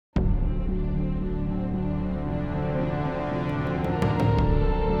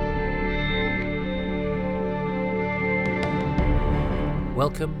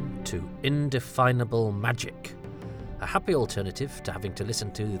Welcome to Indefinable Magic, a happy alternative to having to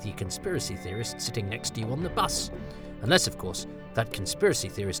listen to the conspiracy theorist sitting next to you on the bus. Unless, of course, that conspiracy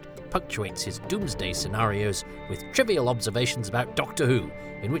theorist punctuates his doomsday scenarios with trivial observations about Doctor Who,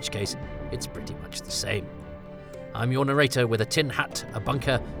 in which case it's pretty much the same. I'm your narrator with a tin hat, a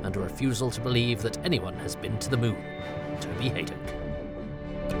bunker, and a refusal to believe that anyone has been to the moon, Toby Haydock.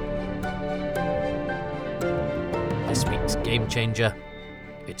 This week's game changer: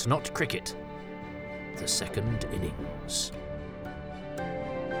 it's not cricket, the second innings.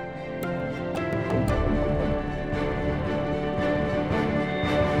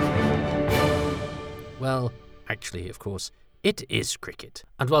 Well, actually, of course, it is cricket.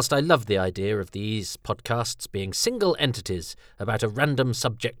 And whilst I love the idea of these podcasts being single entities about a random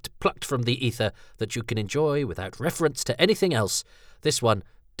subject plucked from the ether that you can enjoy without reference to anything else, this one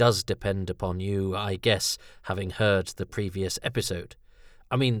does depend upon you, I guess, having heard the previous episode.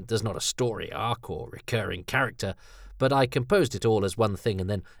 I mean, there's not a story arc or recurring character, but I composed it all as one thing and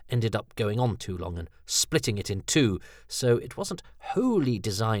then ended up going on too long and splitting it in two, so it wasn't wholly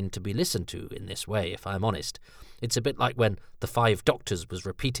designed to be listened to in this way, if I'm honest. It's a bit like when The Five Doctors was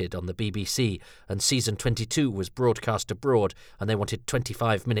repeated on the BBC and season 22 was broadcast abroad and they wanted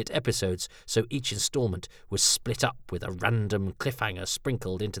 25-minute episodes, so each instalment was split up with a random cliffhanger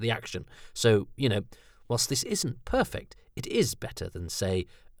sprinkled into the action. So, whilst this isn't perfect, it is better than, say,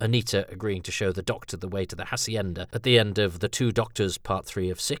 Anita agreeing to show the Doctor the way to the Hacienda at the end of The Two Doctors Part 3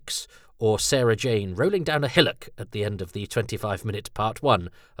 of 6, or Sarah Jane rolling down a hillock at the end of the 25-minute Part 1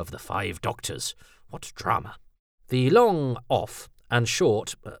 of The Five Doctors. What drama. The long off and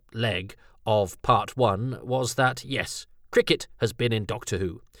short leg of Part 1 was that, yes, cricket has been in Doctor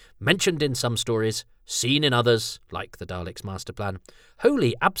Who, mentioned in some stories, seen in others, like the Daleks' Master Plan,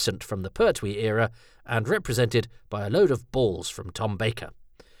 wholly absent from the Pertwee era, and represented by a load of balls from Tom Baker.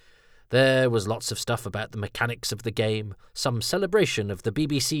 There was lots of stuff about the mechanics of the game, some celebration of the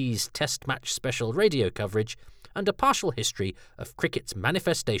BBC's Test Match special radio coverage, and a partial history of cricket's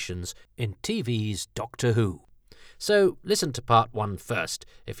manifestations in TV's Doctor Who. So listen to Part 1 first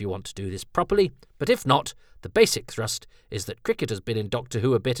if you want to do this properly, but if not, the basic thrust is that cricket has been in Doctor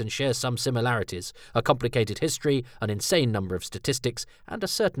Who a bit and shares some similarities, a complicated history, an insane number of statistics, and a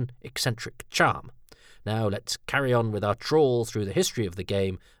certain eccentric charm. Now let's carry on with our trawl through the history of the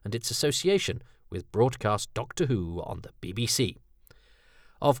game and its association with broadcast Doctor Who on the BBC.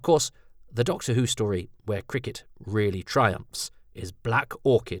 Of course, the Doctor Who story where cricket really triumphs is Black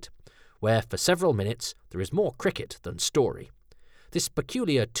Orchid, where for several minutes there is more cricket than story. This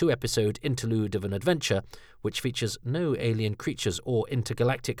peculiar two-episode interlude of an adventure, which features no alien creatures or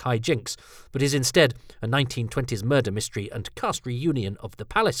intergalactic hijinks, but is instead a 1920s murder mystery and cast reunion of the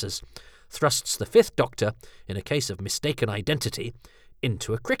Pallisers, thrusts the Fifth Doctor, in a case of mistaken identity,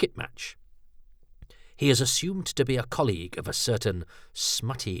 into a cricket match. He is assumed to be a colleague of a certain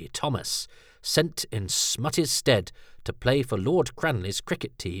Smutty Thomas, sent in Smutty's stead to play for Lord Cranley's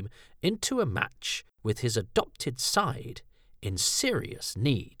cricket team into a match with his adopted side in serious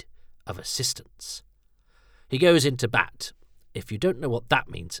need of assistance. He goes into bat. If you don't know what that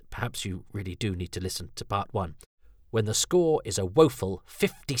means, perhaps you really do need to listen to Part 1. When the score is a woeful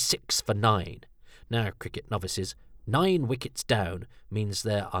 56 for 9. Now, cricket novices, 9 wickets down means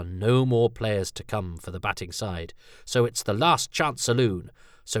there are no more players to come for the batting side, so it's the last chance saloon.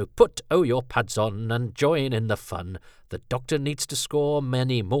 So put your pads on and join in the fun. The Doctor needs to score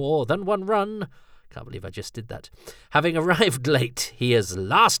many more than one run. Can't believe I just did that. Having arrived late, he is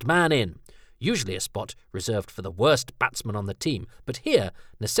last man in. Usually a spot reserved for the worst batsman on the team, but here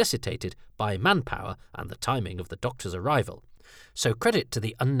necessitated by manpower and the timing of the Doctor's arrival. So credit to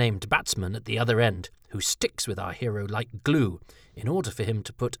the unnamed batsman at the other end, who sticks with our hero like glue, in order for him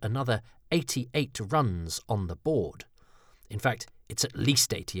to put another 88 runs on the board. In fact, it's at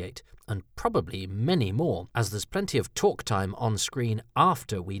least 88, and probably many more, as there's plenty of talk time on screen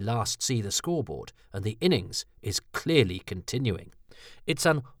after we last see the scoreboard, and the innings is clearly continuing. It's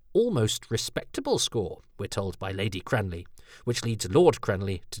an almost respectable score, we're told by Lady Cranley, which leads Lord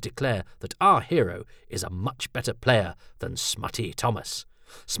Cranley to declare that our hero is a much better player than Smutty Thomas.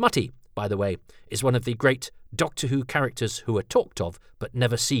 Smutty, by the way, is one of the great Doctor Who characters who are talked of but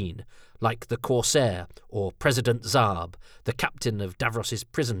never seen, like the Corsair or President Zarb, the captain of Davros's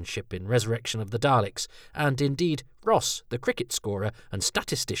prison ship in Resurrection of the Daleks, and indeed Ross, the cricket scorer and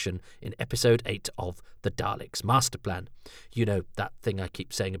statistician in episode 8 of the Daleks' Master Plan. You know that thing I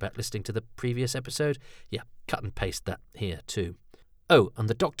keep saying about listening to the previous episode? Yeah, cut and paste that here too. Oh, and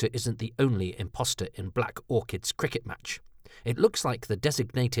the Doctor isn't the only imposter in Black Orchid's cricket match. It looks like the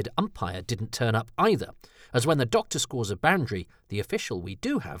designated umpire didn't turn up either, as when the Doctor scores a boundary, the official we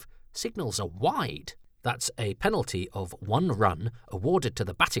do have signals a wide. That's a penalty of 1 run awarded to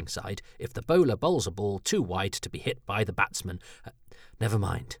the batting side if the bowler bowls a ball too wide to be hit by the batsman. Never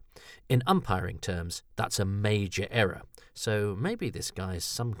mind. In umpiring terms, that's a major error, so maybe this guy's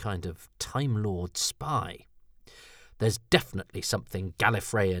some kind of Time Lord spy. There's definitely something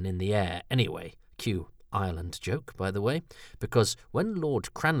Gallifreyan in the air anyway. Cue Ireland joke, by the way, because when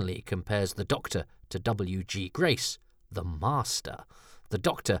Lord Cranley compares the Doctor to W.G. Grace, the Master, the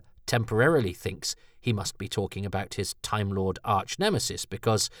Doctor temporarily thinks he must be talking about his Time Lord arch-nemesis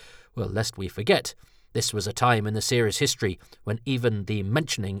because, well, lest we forget, this was a time in the series' history when even the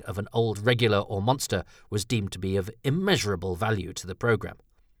mentioning of an old regular or monster was deemed to be of immeasurable value to the programme.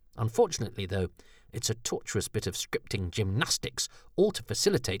 Unfortunately, though, it's a tortuous bit of scripting gymnastics, all to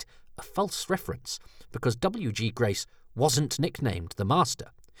facilitate a false reference, because W.G. Grace wasn't nicknamed the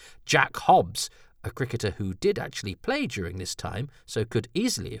Master. Jack Hobbs, a cricketer who did actually play during this time, so could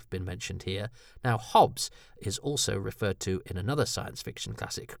easily have been mentioned here. Now, Hobbs is also referred to in another science fiction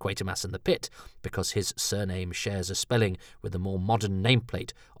classic, Quatermass and the Pit, because his surname shares a spelling with the more modern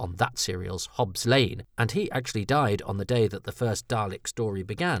nameplate on that serial's Hobbs Lane, and he actually died on the day that the first Dalek story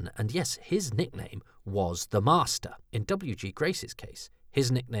began, and yes, his nickname was the Master. In W.G. Grace's case,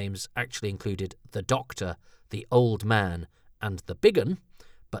 his nicknames actually included the Doctor, the Old Man, and the Big 'Un,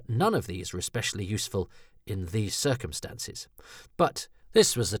 but none of these were especially useful in these circumstances. But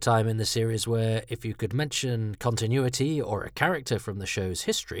this was the time in the series where if you could mention continuity or a character from the show's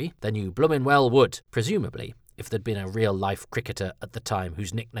history, then you bloomin' well would, presumably, if there'd been a real-life cricketer at the time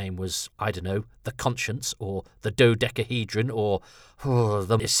whose nickname was, I don't know, the Conscience, or the Dodecahedron, or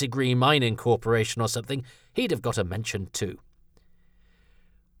the Sigree Mining Corporation or something, he'd have got a mention too.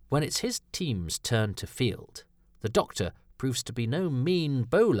 When it's his team's turn to field, the Doctor proves to be no mean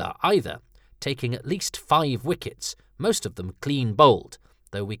bowler either, taking at least 5 wickets, most of them clean bowled,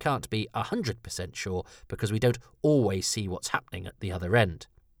 though we can't be 100% sure because we don't always see what's happening at the other end.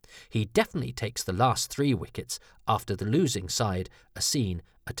 He definitely takes the last 3 wickets after the losing side are seen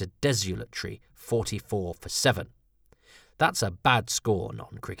at a desultory 44 for 7. That's a bad score,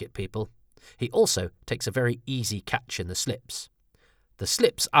 non-cricket people. He also takes a very easy catch in the slips. The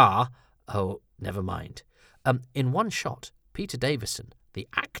slips are... oh, never mind. In one shot, Peter Davison, the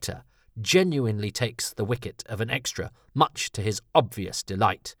actor, genuinely takes the wicket of an extra, much to his obvious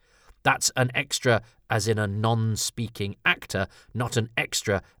delight. That's an extra as in a non-speaking actor, not an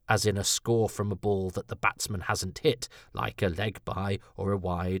extra as in a score from a ball that the batsman hasn't hit, like a leg by or a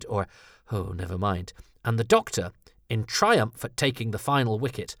wide or... oh, never mind. And the Doctor, in triumph at taking the final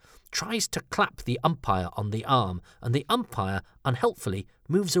wicket, tries to clap the umpire on the arm, and the umpire unhelpfully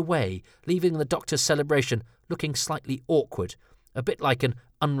moves away, leaving the Doctor's celebration looking slightly awkward, a bit like an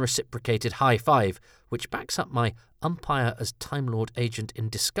unreciprocated high five, which backs up my umpire as Time Lord agent in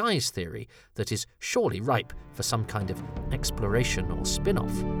disguise theory that is surely ripe for some kind of exploration or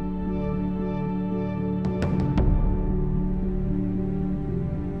spin-off.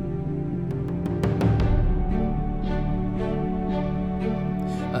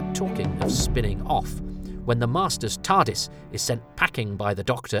 Talking of spinning off, when the Master's TARDIS is sent packing by the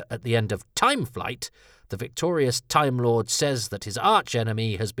Doctor at the end of Time Flight, the victorious Time Lord says that his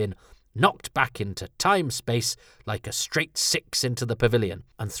arch-enemy has been knocked back into time-space like a straight 6 into the pavilion,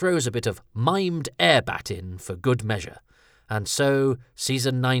 and throws a bit of mimed airbat in for good measure. And so,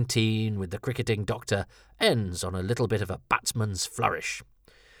 season 19 with the cricketing Doctor ends on a little bit of a batsman's flourish.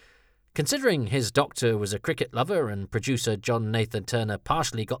 Considering his Doctor was a cricket lover and producer John Nathan Turner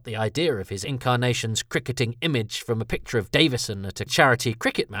partially got the idea of his incarnation's cricketing image from a picture of Davison at a charity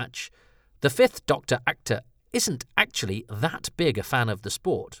cricket match, the 5th Doctor actor isn't actually that big a fan of the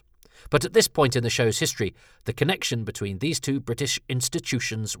sport. But at this point in the show's history, the connection between these two British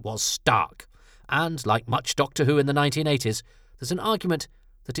institutions was stark. And, like much Doctor Who in the 1980s, there's an argument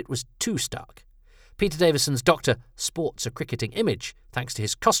that it was too stark. Peter Davison's Doctor sports a cricketing image, thanks to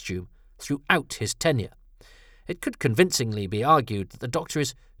his costume, throughout his tenure. It could convincingly be argued that the Doctor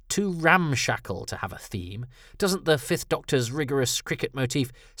is too ramshackle to have a theme. Doesn't the 5th Doctor's rigorous cricket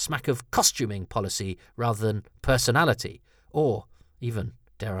motif smack of costuming policy rather than personality? Or, even,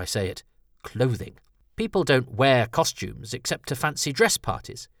 dare I say it, clothing? People don't wear costumes except to fancy dress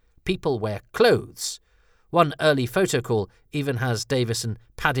parties. People wear clothes. One early photo call even has Davison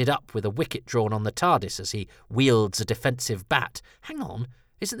padded up with a wicket drawn on the TARDIS as he wields a defensive bat. Hang on.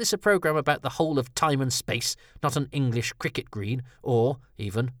 Isn't this a programme about the whole of time and space, not an English cricket green, or,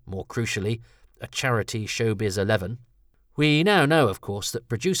 even, more crucially, a charity Showbiz 11? We now know, of course, that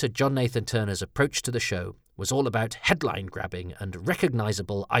producer John Nathan Turner's approach to the show was all about headline grabbing and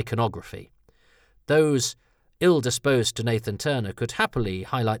recognisable iconography. Those ill-disposed to Nathan Turner could happily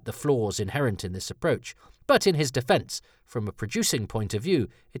highlight the flaws inherent in this approach, but in his defence, from a producing point of view,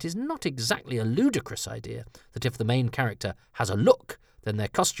 it is not exactly a ludicrous idea that if the main character has a look, then their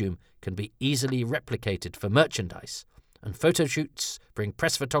costume can be easily replicated for merchandise, and photo shoots bring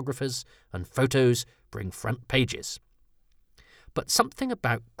press photographers, and photos bring front pages. But something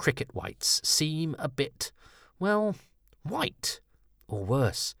about cricket whites seem a bit, well, white, or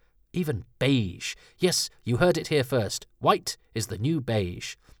worse, even beige. Yes, you heard it here first. White is the new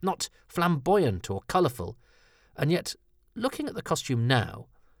beige, not flamboyant or colourful. And yet, looking at the costume now,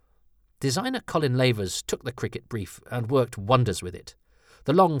 designer Colin Lavers took the cricket brief and worked wonders with it.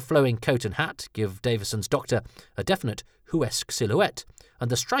 The long flowing coat and hat give Davison's Doctor a definite Who-esque silhouette, and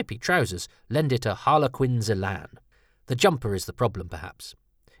the stripy trousers lend it a Harlequin's elan. The jumper is the problem, perhaps.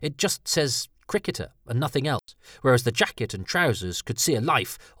 It just says cricketer and nothing else, whereas the jacket and trousers could see a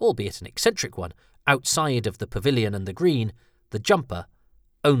life, albeit an eccentric one, outside of the pavilion and the green. The jumper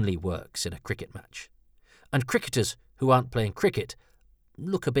only works in a cricket match. And cricketers who aren't playing cricket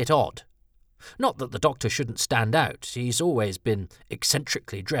look a bit odd. Not that the Doctor shouldn't stand out, he's always been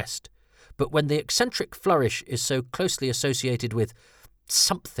eccentrically dressed, but when the eccentric flourish is so closely associated with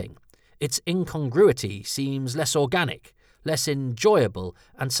something, its incongruity seems less organic, less enjoyable,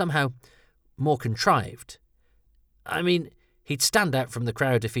 and somehow more contrived. I mean, he'd stand out from the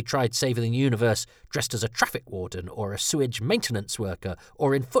crowd if he tried saving the universe dressed as a traffic warden or a sewage maintenance worker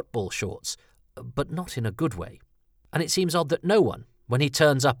or in football shorts, but not in a good way. And it seems odd that no one, when he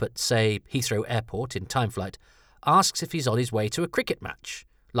turns up at, say, Heathrow Airport in time flight, asks if he's on his way to a cricket match,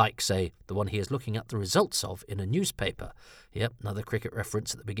 like, say, the one he is looking at the results of in a newspaper. Yep, another cricket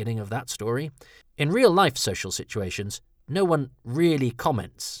reference at the beginning of that story. In real-life social situations, no one really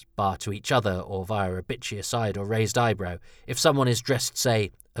comments, bar to each other or via a bitchy aside or raised eyebrow, if someone is dressed,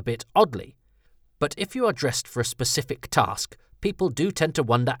 say, a bit oddly. But if you are dressed for a specific task, people do tend to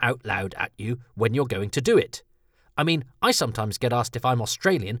wonder out loud at you when you're going to do it. I mean, I sometimes get asked if I'm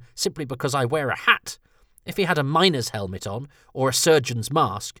Australian simply because I wear a hat. If he had a miner's helmet on, or a surgeon's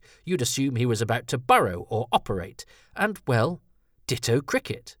mask, you'd assume he was about to burrow or operate. And, well, ditto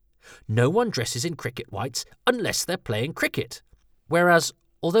cricket. No one dresses in cricket whites unless they're playing cricket. Whereas,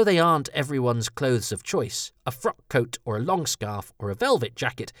 although they aren't everyone's clothes of choice, a frock coat or a long scarf or a velvet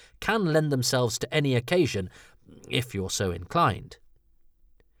jacket can lend themselves to any occasion, if you're so inclined.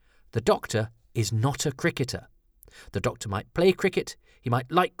 The Doctor is not a cricketer. The Doctor might play cricket, he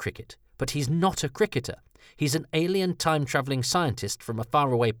might like cricket, but he's not a cricketer. He's an alien time-travelling scientist from a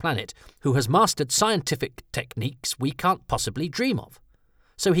faraway planet who has mastered scientific techniques we can't possibly dream of.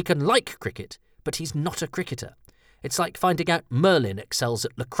 So he can like cricket, but he's not a cricketer. It's like finding out Merlin excels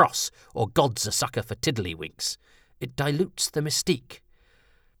at lacrosse or God's a sucker for tiddlywinks. It dilutes the mystique.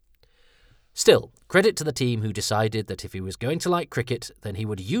 Still, credit to the team who decided that if he was going to like cricket, then he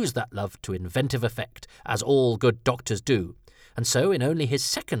would use that love to inventive effect, as all good Doctors do. And so, in only his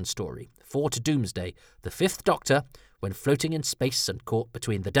second story, 4 to Doomsday, the Fifth Doctor, when floating in space and caught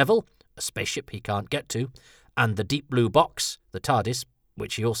between the Devil, a spaceship he can't get to, and the deep blue box, the TARDIS,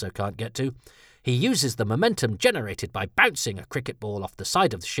 which he also can't get to, he uses the momentum generated by bouncing a cricket ball off the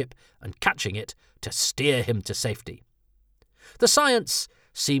side of the ship and catching it to steer him to safety. The science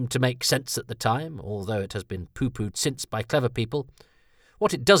seemed to make sense at the time, although it has been poo-pooed since by clever people.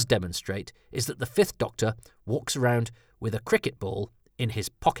 What it does demonstrate is that the Fifth Doctor walks around with a cricket ball in his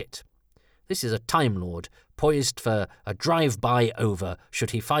pocket. This is a Time Lord, poised for a drive-by over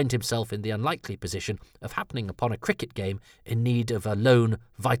should he find himself in the unlikely position of happening upon a cricket game in need of a lone,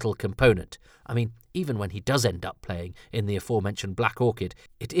 vital component. I mean, even when he does end up playing in the aforementioned Black Orchid,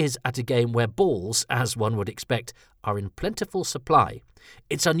 it is at a game where balls, as one would expect, are in plentiful supply.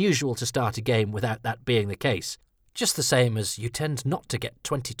 It's unusual to start a game without that being the case. Just the same as you tend not to get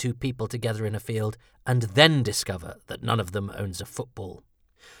 22 people together in a field and then discover that none of them owns a football.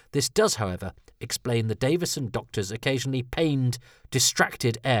 This does, however, explain the Davison Doctor's occasionally pained,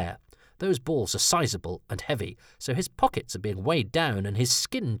 distracted air. Those balls are sizable and heavy, so his pockets are being weighed down and his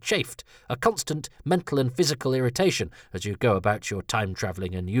skin chafed, a constant mental and physical irritation as you go about your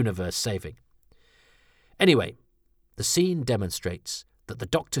time-travelling and universe-saving. Anyway, the scene demonstrates that the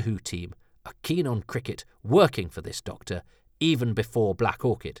Doctor Who team are keen on cricket working for this Doctor even before Black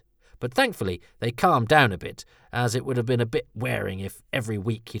Orchid. But thankfully, they calmed down a bit, as it would have been a bit wearing if every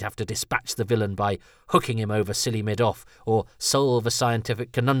week he'd have to dispatch the villain by hooking him over silly mid-off, or solve a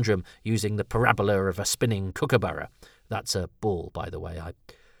scientific conundrum using the parabola of a spinning kookaburra. That's a ball, by the way. I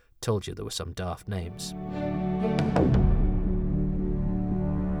told you there were some daft names.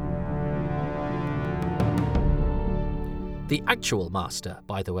 The actual master,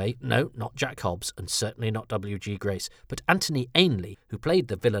 by the way, no, not Jack Hobbs, and certainly not W.G. Grace, but Anthony Ainley, who played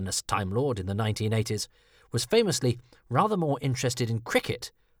the villainous Time Lord in the 1980s, was famously rather more interested in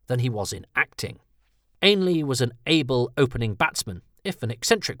cricket than he was in acting. Ainley was an able opening batsman, if an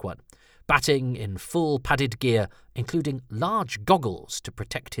eccentric one, batting in full padded gear, including large goggles to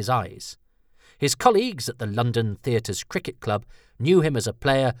protect his eyes. His colleagues at the London Theatres Cricket Club knew him as a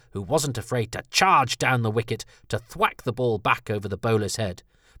player who wasn't afraid to charge down the wicket to thwack the ball back over the bowler's head,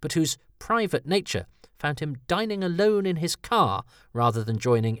 but whose private nature found him dining alone in his car rather than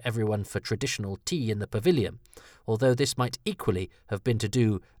joining everyone for traditional tea in the pavilion, although this might equally have been to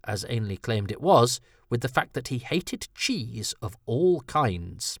do, as Ainley claimed it was, with the fact that he hated cheese of all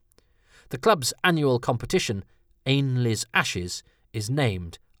kinds. The club's annual competition, Ainley's Ashes, is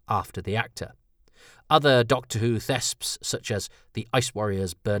named after the actor. Other Doctor Who thesps, such as the Ice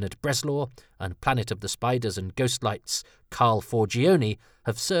Warriors' Bernard Breslaw and Planet of the Spiders and Ghostlights' Carl Forgione,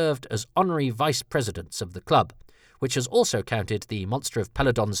 have served as honorary vice-presidents of the club, which has also counted the Monster of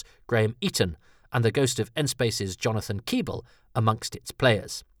Peladon's Graham Eaton and the Ghost of N-Space's Jonathan Keeble amongst its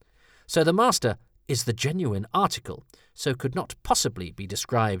players. So the Master is the genuine article, so could not possibly be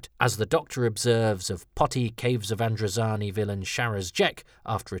described, as the Doctor observes of potty Caves of Androzani villain Sharaz Jek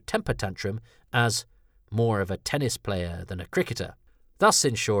after a temper tantrum, as more of a tennis player than a cricketer, thus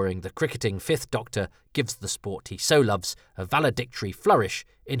ensuring the cricketing Fifth Doctor gives the sport he so loves a valedictory flourish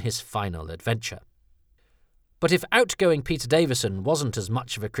in his final adventure. But if outgoing Peter Davison wasn't as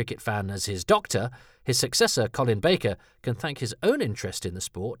much of a cricket fan as his Doctor, his successor Colin Baker can thank his own interest in the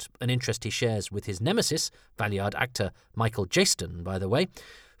sport, an interest he shares with his nemesis, Valeyard actor Michael Jaston, by the way,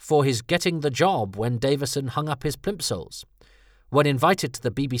 for his getting the job when Davison hung up his plimsolls. When invited to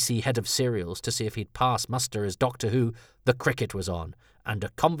the BBC head of serials to see if he'd pass muster as Doctor Who, the cricket was on, and a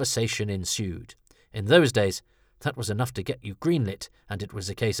conversation ensued. In those days, that was enough to get you greenlit, and it was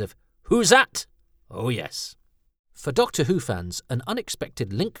a case of, "Who's that?" "Oh yes." For Doctor Who fans, an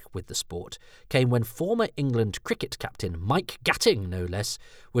unexpected link with the sport came when former England cricket captain Mike Gatting, no less,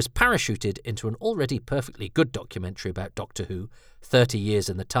 was parachuted into an already perfectly good documentary about Doctor Who, 30 Years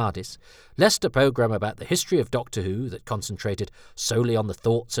in the TARDIS, lest a programme about the history of Doctor Who that concentrated solely on the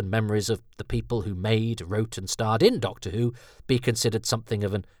thoughts and memories of the people who made, wrote and starred in Doctor Who be considered something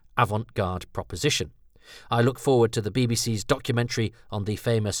of an avant-garde proposition. I look forward to the BBC's documentary on the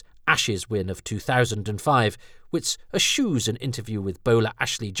famous Ashes win of 2005, which eschews an interview with bowler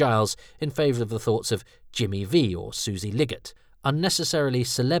Ashley Giles in favour of the thoughts of Jimmy V or Susie Liggett. Unnecessarily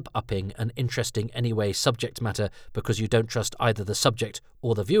celeb-upping an interesting anyway subject matter because you don't trust either the subject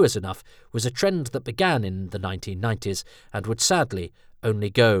or the viewers enough was a trend that began in the 1990s and would sadly only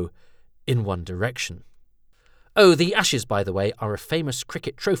go in one direction. Oh, the Ashes, by the way, are a famous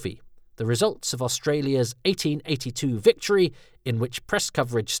cricket trophy, the results of Australia's 1882 victory, in which press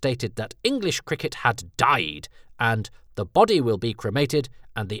coverage stated that English cricket had died and the body will be cremated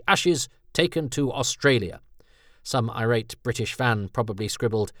and the ashes taken to Australia. Some irate British fan probably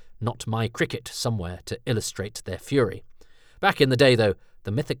scribbled "Not my cricket" somewhere to illustrate their fury. Back in the day, though,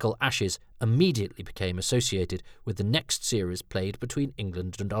 the mythical Ashes immediately became associated with the next series played between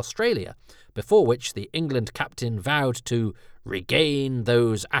England and Australia, before which the England captain vowed to regain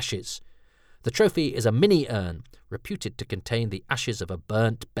those ashes. The trophy is a mini-urn, reputed to contain the ashes of a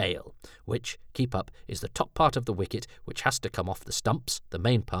burnt bale, which, keep up, is the top part of the wicket, which has to come off the stumps, the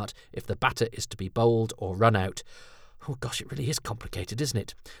main part, if the batter is to be bowled or run out. Oh gosh, it really is complicated, isn't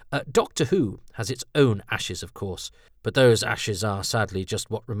it? Doctor Who has its own ashes, of course, but those ashes are sadly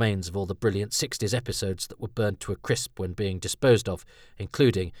just what remains of all the brilliant 60s episodes that were burnt to a crisp when being disposed of,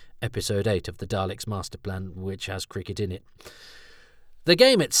 including Episode 8 of the Daleks' Master Plan, which has cricket in it. The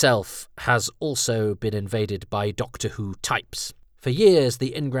game itself has also been invaded by Doctor Who types. For years,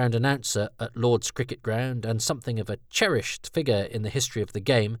 the in-ground announcer at Lord's Cricket Ground, and something of a cherished figure in the history of the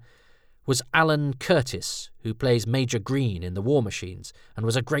game, was Alan Curtis, who plays Major Green in The War Machines, and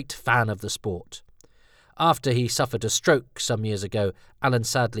was a great fan of the sport. After he suffered a stroke some years ago, Alan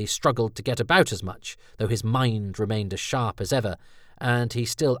sadly struggled to get about as much, though his mind remained as sharp as ever, and he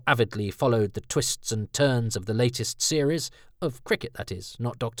still avidly followed the twists and turns of the latest series, of cricket that is,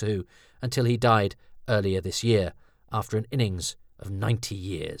 not Doctor Who, until he died earlier this year, after an innings of 90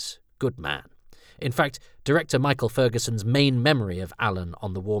 years. Good man. In fact, director Michael Ferguson's main memory of Alan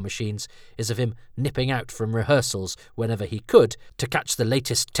on The War Machines is of him nipping out from rehearsals whenever he could to catch the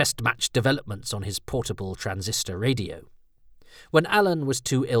latest test match developments on his portable transistor radio. When Alan was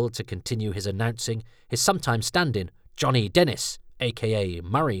too ill to continue his announcing, his sometime stand-in, Johnny Dennis, a.k.a.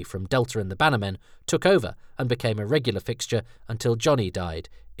 Murray from Delta and the Bannermen, took over and became a regular fixture until Johnny died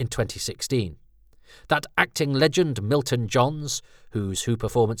in 2016. That acting legend Milton Johns, whose Who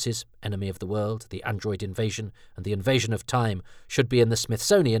performances, Enemy of the World, The Android Invasion and The Invasion of Time, should be in the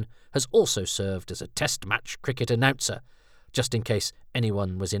Smithsonian, has also served as a test match cricket announcer, just in case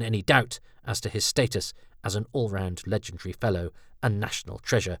anyone was in any doubt as to his status as an all-round legendary fellow and national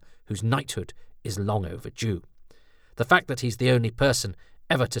treasure whose knighthood is long overdue. The fact that he's the only person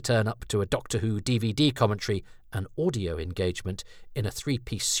ever to turn up to a Doctor Who DVD commentary and audio engagement in a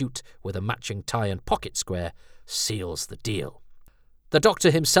three-piece suit with a matching tie and pocket square seals the deal. The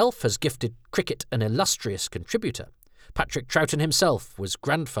Doctor himself has gifted cricket an illustrious contributor. Patrick Troughton himself was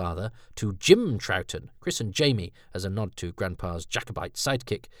grandfather to Jim Troughton, christened Jamie as a nod to Grandpa's Jacobite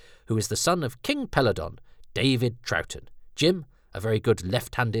sidekick, who is the son of King Peladon, David Troughton. Jim, a very good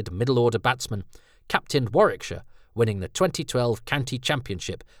left-handed middle-order batsman, captained Warwickshire, winning the 2012 County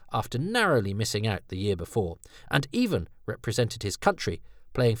Championship after narrowly missing out the year before, and even represented his country,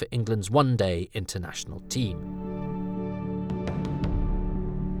 playing for England's one-day international team.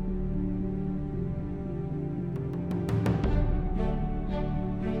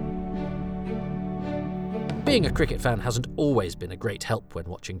 Being a cricket fan hasn't always been a great help when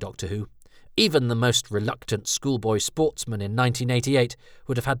watching Doctor Who. Even the most reluctant schoolboy sportsman in 1988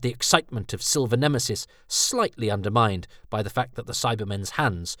 would have had the excitement of Silver Nemesis slightly undermined by the fact that the Cybermen's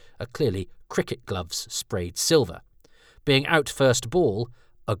hands are clearly cricket gloves sprayed silver. Being out first ball,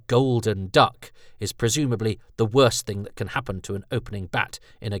 a golden duck, is presumably the worst thing that can happen to an opening bat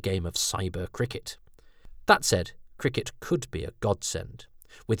in a game of cyber cricket. That said, cricket could be a godsend.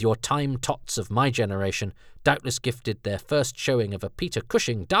 With your time tots of my generation doubtless gifted their first showing of a Peter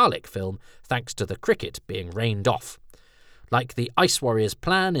Cushing Dalek film thanks to the cricket being rained off. Like the Ice Warriors'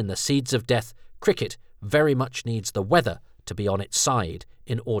 plan in The Seeds of Death, cricket very much needs the weather to be on its side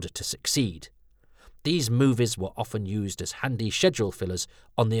in order to succeed. These movies were often used as handy schedule fillers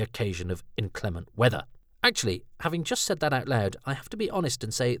on the occasion of inclement weather. Actually, having just said that out loud, I have to be honest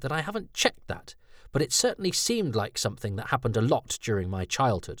and say that I haven't checked that, but it certainly seemed like something that happened a lot during my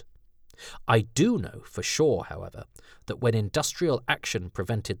childhood. I do know for sure, however, that when industrial action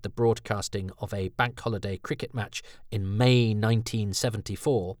prevented the broadcasting of a bank holiday cricket match in May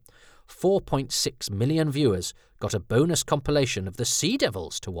 1974, 4.6 million viewers got a bonus compilation of the Sea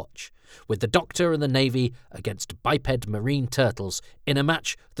Devils to watch, with the Doctor and the Navy against biped marine turtles in a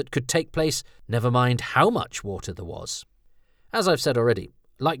match that could take place never mind how much water there was. As I've said already,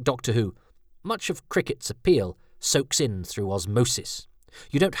 like Doctor Who, much of cricket's appeal soaks in through osmosis.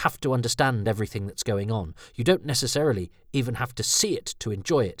 You don't have to understand everything that's going on. You don't necessarily even have to see it to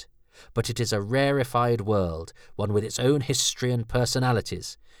enjoy it. But it is a rarefied world, one with its own history and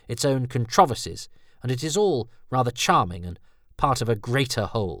personalities, its own controversies, and it is all rather charming and part of a greater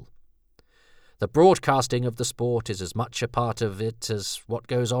whole. The broadcasting of the sport is as much a part of it as what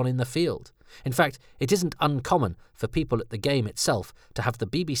goes on in the field. In fact, it isn't uncommon for people at the game itself to have the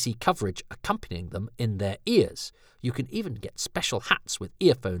BBC coverage accompanying them in their ears. You can even get special hats with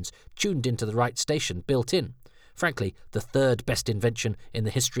earphones tuned into the right station built in. Frankly, the third best invention in the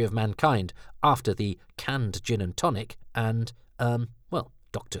history of mankind after the canned gin and tonic and,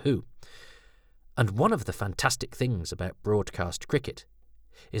 Doctor Who. And one of the fantastic things about broadcast cricket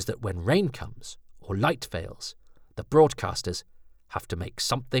is that when rain comes or light fails, the broadcasters have to make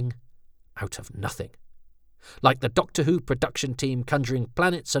something out of nothing. Like the Doctor Who production team conjuring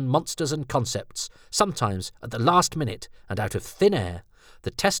planets and monsters and concepts, sometimes at the last minute and out of thin air,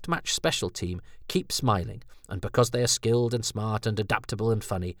 the Test Match Special team keep smiling, and because they are skilled and smart and adaptable and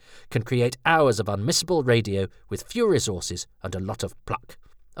funny, can create hours of unmissable radio with few resources and a lot of pluck.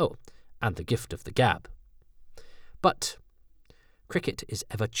 Oh, and the gift of the gab. But cricket is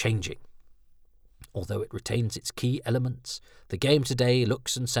ever-changing. Although it retains its key elements, the game today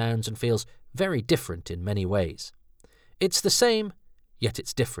looks and sounds and feels very different in many ways. It's the same, yet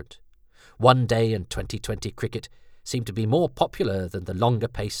it's different. One day and 2020 cricket seem to be more popular than the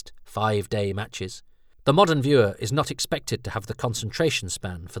longer-paced 5-day matches. The modern viewer is not expected to have the concentration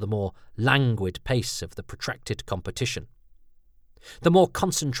span for the more languid pace of the protracted competition. The more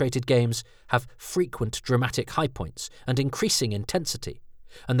concentrated games have frequent dramatic high points and increasing intensity,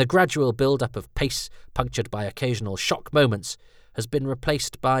 and the gradual build-up of pace, punctured by occasional shock moments, has been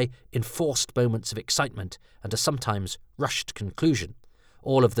replaced by enforced moments of excitement and a sometimes rushed conclusion,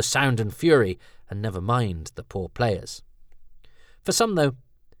 all of the sound and fury, and never mind the poor players. For some, though,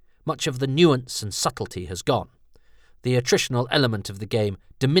 much of the nuance and subtlety has gone, the attritional element of the game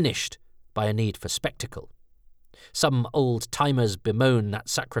diminished by a need for spectacle. Some old-timers bemoan that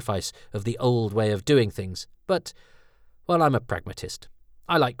sacrifice of the old way of doing things, but, well, I'm a pragmatist.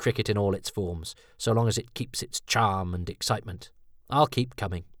 I like cricket in all its forms, so long as it keeps its charm and excitement. I'll keep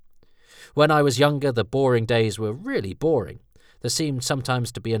coming. When I was younger, the boring days were really boring. There seemed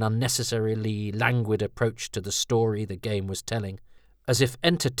sometimes to be an unnecessarily languid approach to the story the game was telling, as if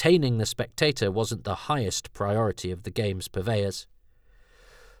entertaining the spectator wasn't the highest priority of the game's purveyors.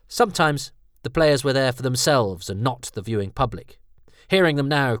 Sometimes the players were there for themselves and not the viewing public. Hearing them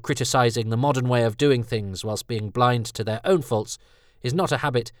now criticising the modern way of doing things whilst being blind to their own faults is not a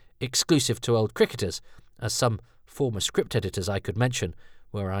habit exclusive to old cricketers, as some former script editors I could mention,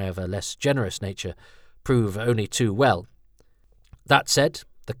 were I of a less generous nature, prove only too well. That said,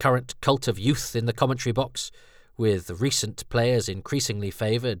 the current cult of youth in the commentary box, with recent players increasingly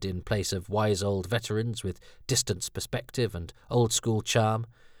favoured in place of wise old veterans with distance perspective and old-school charm,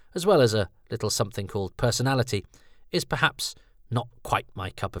 as well as a little something called personality, is perhaps not quite my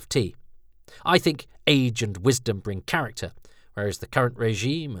cup of tea. I think age and wisdom bring character, whereas the current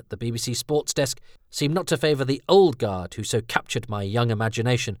regime at the BBC Sports Desk seem not to favour the old guard who so captured my young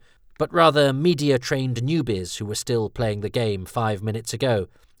imagination, but rather media-trained newbies who were still playing the game 5 minutes ago,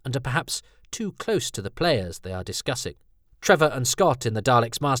 and are perhaps too close to the players they are discussing. Trevor and Scott in the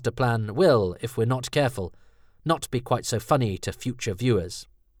Daleks Master Plan will, if we're not careful, not be quite so funny to future viewers.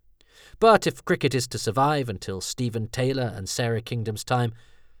 But if cricket is to survive until Stephen Taylor and Sarah Kingdom's time,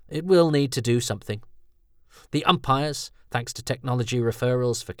 it will need to do something. The umpires, thanks to technology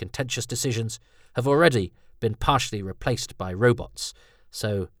referrals for contentious decisions, have already been partially replaced by robots,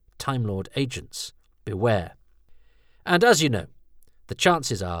 so Time Lord agents, beware. And as you know, the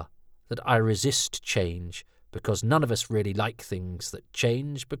chances are that I resist change because none of us really like things that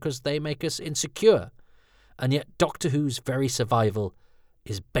change because they make us insecure, and yet Doctor Who's very survival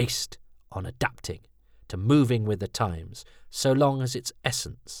is based on adapting to moving with the times so long as its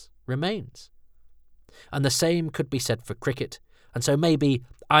essence remains. And the same could be said for cricket, and so maybe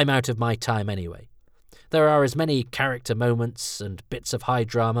I'm out of my time anyway. There are as many character moments and bits of high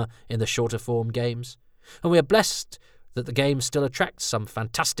drama in the shorter form games, and we are blessed that the game still attracts some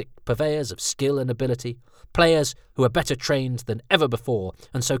fantastic purveyors of skill and ability, players who are better trained than ever before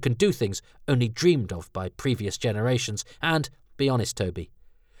and so can do things only dreamed of by previous generations. And, be honest, Toby,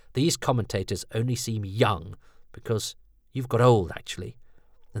 these commentators only seem young because you've got old, actually.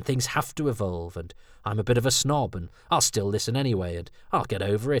 And things have to evolve, and I'm a bit of a snob, and I'll still listen anyway, and I'll get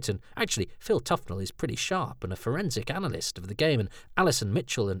over it. And actually, Phil Tufnell is pretty sharp and a forensic analyst of the game, and Alison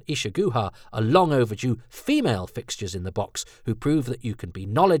Mitchell and Isha Guha are long overdue female fixtures in the box who prove that you can be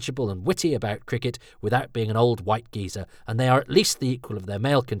knowledgeable and witty about cricket without being an old white geezer, and they are at least the equal of their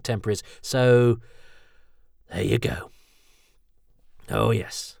male contemporaries, so there you go. Oh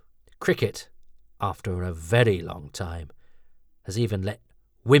yes, cricket, after a very long time, has even let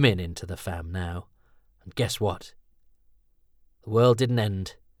women into the fam now. And guess what? The world didn't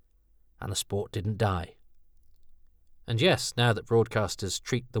end, and the sport didn't die. And yes, now that broadcasters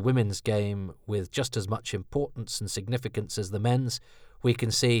treat the women's game with just as much importance and significance as the men's, we can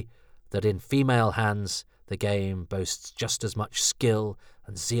see that in female hands the game boasts just as much skill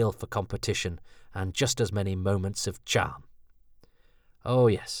and zeal for competition and just as many moments of charm. Oh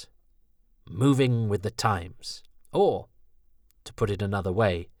yes, moving with the times, or, to put it another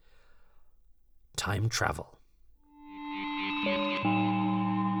way, time travel.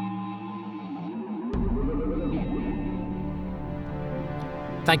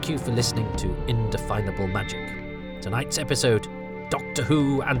 Thank you for listening to Indefinable Magic. Tonight's episode, Doctor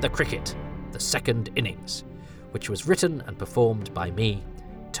Who and the Cricket, the second innings, which was written and performed by me,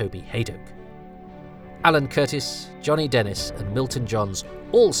 Toby Haydock. Alan Curtis, Johnny Dennis and Milton Johns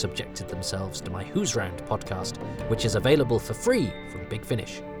all subjected themselves to my Who's Round podcast, which is available for free from Big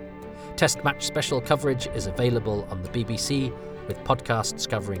Finish. Test match special coverage is available on the BBC, with podcasts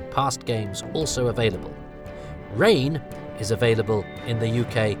covering past games also available. Rain is available in the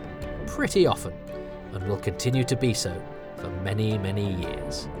UK pretty often, and will continue to be so for many, many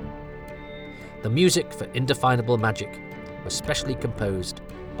years. The music for Indefinable Magic was specially composed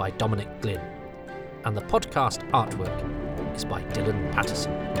by Dominic Glynn, and the podcast artwork is by Dylan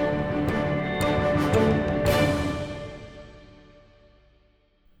Patterson.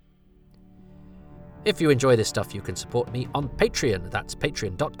 If you enjoy this stuff, you can support me on Patreon. That's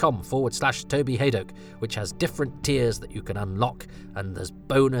patreon.com/Toby Haydock, which has different tiers that you can unlock, and there's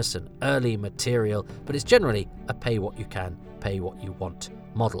bonus and early material, but it's generally a pay what you can, pay what you want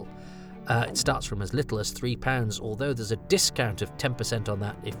model. It starts from as little as £3, although there's a discount of 10% on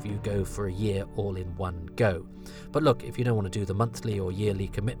that if you go for a year all in one go. But look, if you don't want to do the monthly or yearly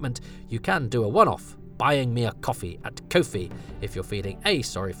commitment, you can do a one-off buying me a coffee at Ko-fi if you're feeling A,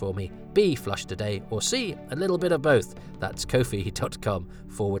 sorry for me, B, flush today, or C, a little bit of both. That's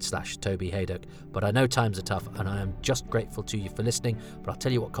ko-fi.com/Toby Haydock. But I know times are tough, and I am just grateful to you for listening, but I'll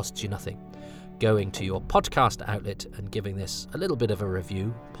tell you what costs you nothing. Going to your podcast outlet and giving this a little bit of a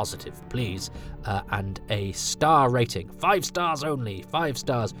review, positive please, and a star rating, 5 stars only, 5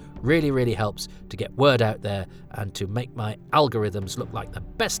 stars, really helps to get word out there and to make my algorithms look like the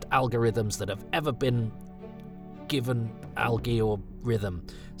best algorithms that have ever been given algae or rhythm.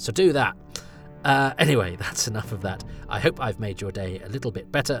 So do that. Anyway, that's enough of that. I hope I've made your day a little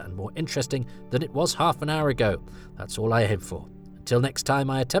bit better and more interesting than it was half an hour ago. That's all I aim for. Until next time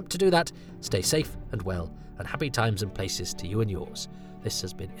I attempt to do that, stay safe and well, and happy times and places to you and yours. This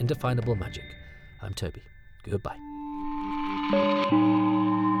has been Indefinable Magic. I'm Toby. Goodbye.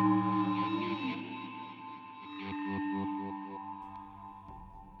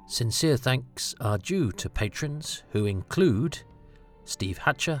 Sincere thanks are due to patrons who include Steve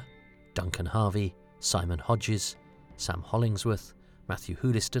Hatcher, Duncan Harvey, Simon Hodges, Sam Hollingsworth, Matthew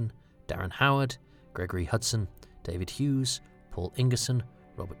Hooliston, Darren Howard, Gregory Hudson, David Hughes, Paul Ingerson,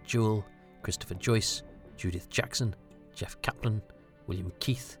 Robert Jewell, Christopher Joyce, Judith Jackson, Jeff Kaplan, William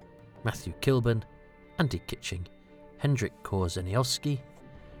Keith, Matthew Kilburn, Andy Kitching, Hendrik Korzeniowski,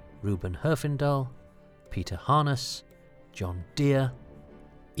 Ruben Herfindahl, Peter Harness, John Deere,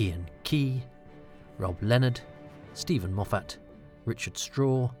 Ian Key, Rob Leonard, Stephen Moffat, Richard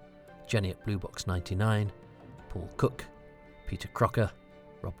Straw, Jenny at Bluebox 99, Paul Cook, Peter Crocker,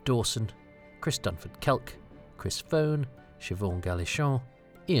 Rob Dawson, Chris Dunford-Kelk, Chris Phone, Siobhan Galichon,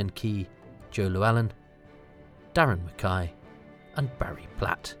 Ian Key, Joe Llewellyn, Darren Mackay, and Barry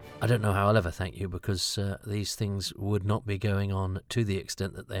Platt. I don't know how I'll ever thank you because these things would not be going on to the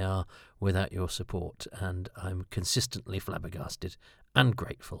extent that they are without your support, and I'm consistently flabbergasted and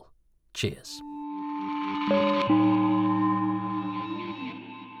grateful. Cheers.